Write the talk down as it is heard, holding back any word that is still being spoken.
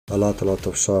a lot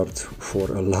of shards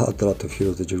for a lot of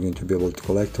heroes that you're going to be able to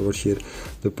collect over here.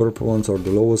 The purple ones are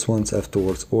the lowest ones,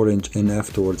 afterwards orange, and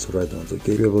afterwards red ones.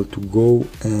 Okay, you're able to go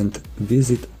and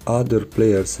visit other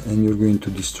players and you're going to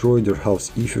destroy their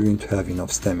house if you're going to have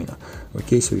enough stamina.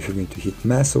 Okay, so if you're going to hit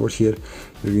mass over here,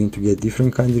 you're going to get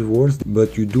different kind of rewards,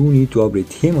 but you do need to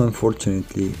upgrade him,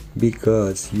 unfortunately,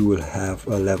 because you will have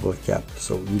a level cap.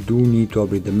 So you do need to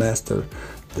upgrade the master,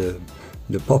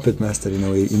 the puppet master in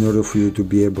a way, in order for you to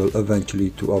be able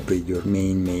eventually to upgrade your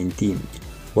main team.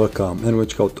 Welcome and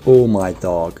watch out, oh my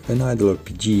dog, an Idle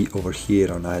RPG over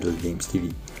here on Idle Games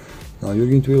TV. Now you're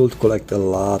going to be able to collect a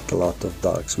lot of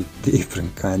dogs with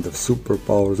different kind of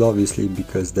superpowers, obviously,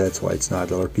 because that's why it's an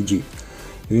Idle RPG.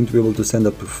 You're going to be able to send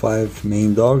up to 5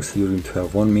 main dogs. You're going to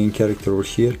have 1 main character over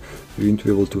here. You're going to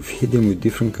be able to feed him with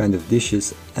different kind of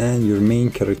dishes, and your main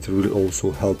character will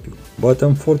also help you. But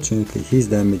unfortunately his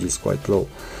damage is quite low.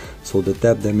 So the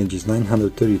tap damage is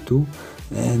 932,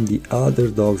 and the other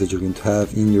dogs that you're going to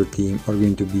have in your team are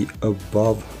going to be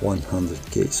above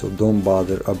 100k. So don't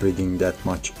bother upgrading that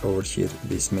much over here,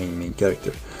 this main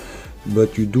character.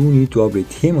 But you do need to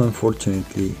upgrade him,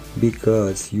 unfortunately,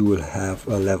 because you will have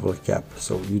a level cap.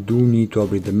 So you do need to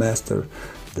upgrade the master,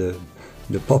 the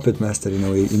puppet master in a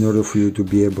way, in order for you to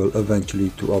be able eventually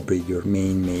to upgrade your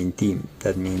main team.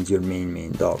 That means your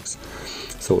main dogs.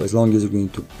 So as long as you're going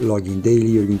to log in daily,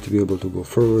 you're going to be able to go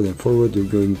forward and forward. You're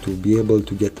going to be able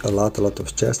to get a lot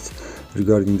of chests.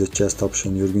 Regarding the chest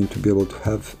option, you're going to be able to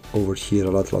have over here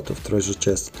a lot of treasure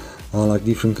chests. Unlike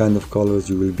different kind of colors,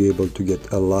 you will be able to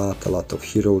get a lot of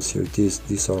heroes. Here it is.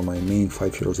 These are my main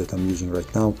 5 heroes that I'm using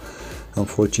right now.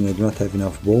 Unfortunately, I do not have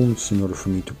enough bones in order for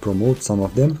me to promote some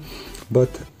of them, but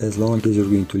as long as you're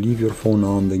going to leave your phone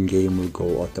on, the game will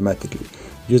go automatically.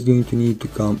 You're just going to need to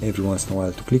come every once in a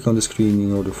while to click on the screen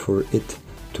in order for it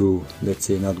to, let's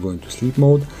say, not go into sleep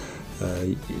mode.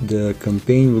 The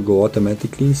campaign will go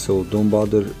automatically, so don't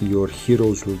bother, your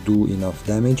heroes will do enough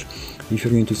damage. If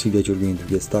you're going to see that you're going to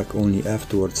get stuck, only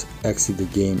afterwards exit the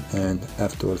game and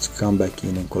afterwards come back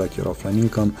in and collect your offline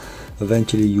income.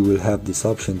 Eventually you will have this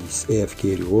option, this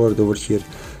AFK reward over here.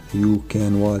 You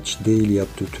can watch daily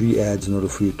up to 3 ads in order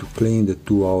for you to claim the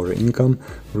 2-hour income.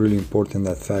 Really important,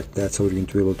 that fact. That's how you're going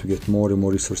to be able to get more and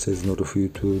more resources in order for you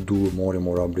to do more and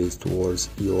more upgrades towards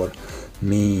your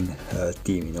main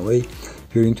team in a way.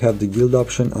 You're going to have the guild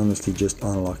option, honestly just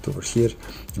unlocked over here.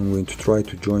 I'm going to try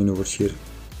to join over here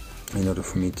in order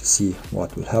for me to see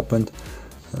what will happen.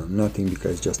 Nothing,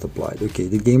 because just applied. Okay,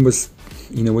 the game was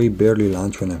in a way barely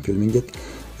launched when I'm filming it.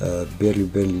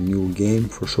 Barely new game.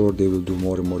 For sure they will do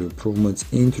more and more improvements.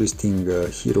 Interesting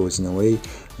heroes in a way.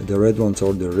 The red ones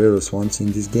are the rarest ones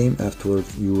in this game.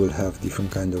 Afterwards you will have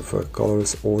different kind of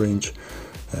colors, orange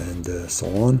and so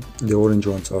on. The orange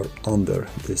ones are under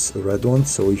this red one,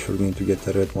 so if you're going to get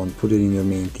a red one, put it in your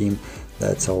main team.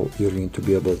 That's how you're going to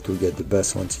be able to get the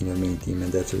best ones in your main team,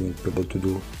 and that's how you're going to be able to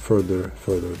do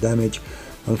further damage.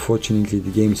 Unfortunately the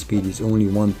game speed is only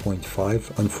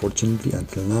 1.5, unfortunately,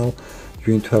 until now.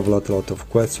 You're going to have a lot of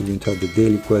quests. You're going to have the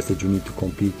daily quests that you need to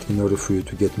complete in order for you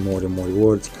to get more and more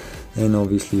rewards, and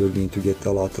obviously you're going to get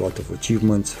a lot of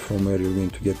achievements, from where you're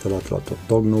going to get a lot of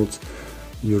dog notes.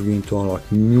 You're going to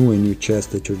unlock new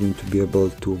chests that you're going to be able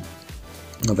to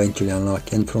eventually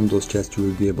unlock, and from those chests you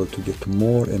will be able to get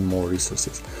more and more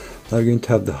resources. Now you're going to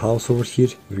have the house over here.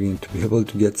 You're going to be able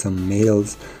to get some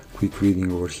mails, quick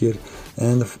reading over here,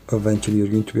 and eventually you're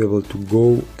going to be able to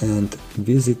go and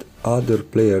visit other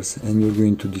players, and you're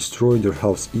going to destroy their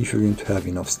house if you're going to have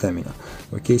enough stamina.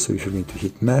 Okay, so if you're going to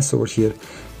hit mass over here,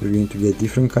 you're going to get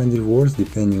different kind of rewards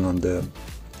depending on the,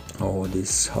 oh,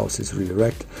 this house is really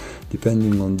wrecked,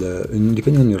 depending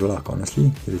on your luck,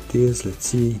 honestly. Here it is, let's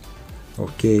see.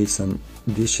 Okay, some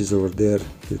dishes over there.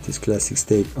 Here it is, classic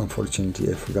steak.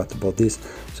 Unfortunately I forgot about this.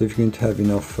 So if you're going to have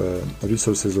enough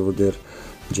resources over there,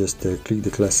 just click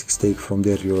the classic steak. From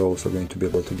there you're also going to be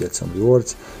able to get some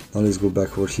rewards. Now let's go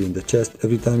back over here in the chest.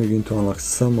 Every time you're going to unlock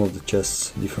some of the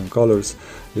chests, different colors,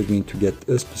 you're going to get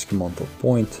a specific amount of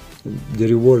points. The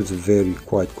rewards vary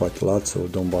quite a lot, so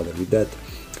don't bother with that.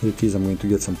 Here it is, I'm going to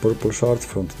get some purple shards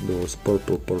from those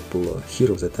purple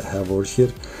heroes that I have over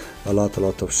here. A lot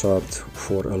of shards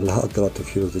for a lot of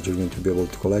heroes that you're going to be able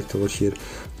to collect over here.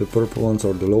 The purple ones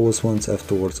are the lowest ones,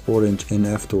 afterwards orange, and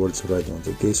afterwards red ones.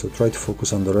 Okay, so try to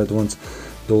focus on the red ones.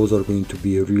 Those are going to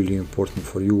be really important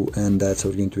for you, and that's how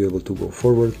you're going to be able to go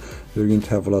forward. You're going to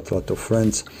have a lot of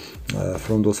friends.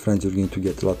 From those friends you're going to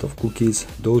get a lot of cookies.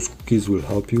 Those cookies will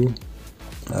help you.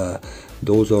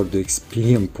 Those are the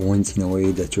experience points in a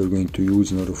way that you're going to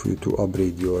use in order for you to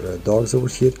upgrade your dogs over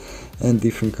here, and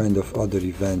different kind of other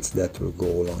events that will go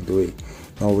along the way.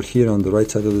 Now over here on the right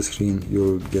side of the screen,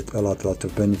 you'll get a lot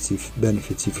of benefits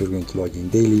if you're going to log in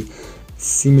daily.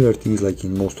 Similar things like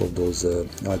in most of those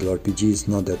idle RPGs,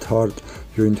 not that hard.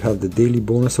 You're going to have the daily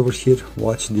bonus over here.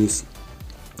 Watch this.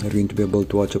 You're going to be able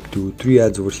to watch up to 3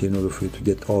 ads over here in order for you to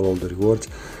get all the rewards.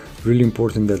 Really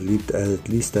important that at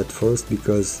least at first,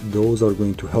 because those are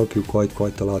going to help you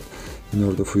quite a lot in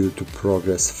order for you to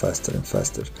progress faster and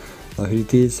faster. Now here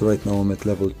it is. Right now I'm at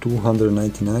level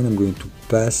 299. I'm going to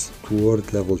pass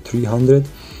toward level 300,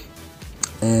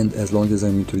 and as long as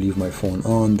I'm going to leave my phone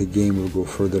on, the game will go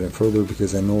further and further,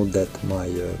 because I know that my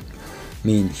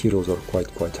main heroes are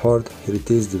quite hard. Here it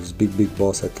is, this big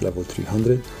boss at level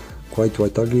 300, quite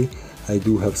ugly. I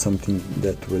do have something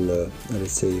that will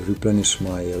let's say replenish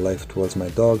my life towards my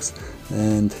dogs,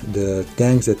 and the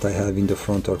tanks that I have in the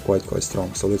front are quite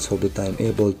strong. So let's hope that I'm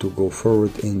able to go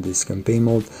forward in this campaign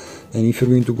mode. And if you're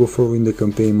going to go forward in the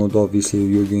campaign mode, obviously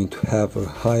you're going to have a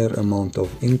higher amount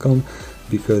of income,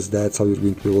 because that's how you're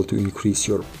going to be able to increase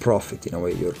your profit, in a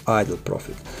way, your idle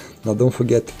profit. Now don't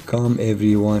forget, come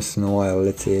every once in a while,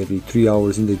 let's say every 3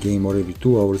 hours in the game, or every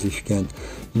 2 hours if you can,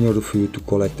 in order for you to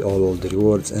collect all the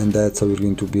rewards, and that's how you're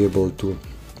going to be able to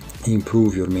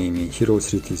improve your main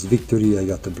heroes. Here it is, victory, I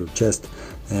got a blue chest,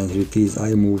 and here it is,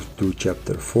 I moved to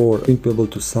chapter 4. You're going to be able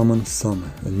to summon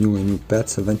some new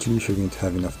pets eventually if you're going to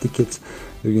have enough tickets.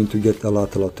 You're going to get a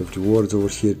lot of rewards over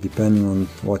here depending on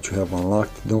what you have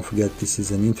unlocked. Don't forget, this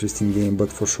is an interesting game,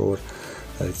 but for sure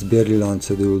it's barely launched,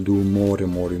 so they will do more and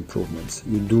more improvements.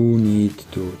 You do need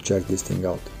to check this thing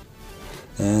out.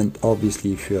 And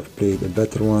obviously, if you have played a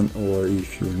better one, or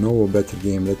if you know a better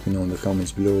game, let me know in the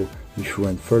comments below. If you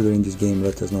went further in this game,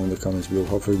 let us know in the comments below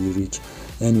how far you reach.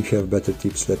 And if you have better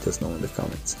tips, let us know in the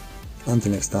comments.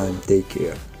 Until next time, take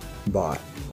care. Bye.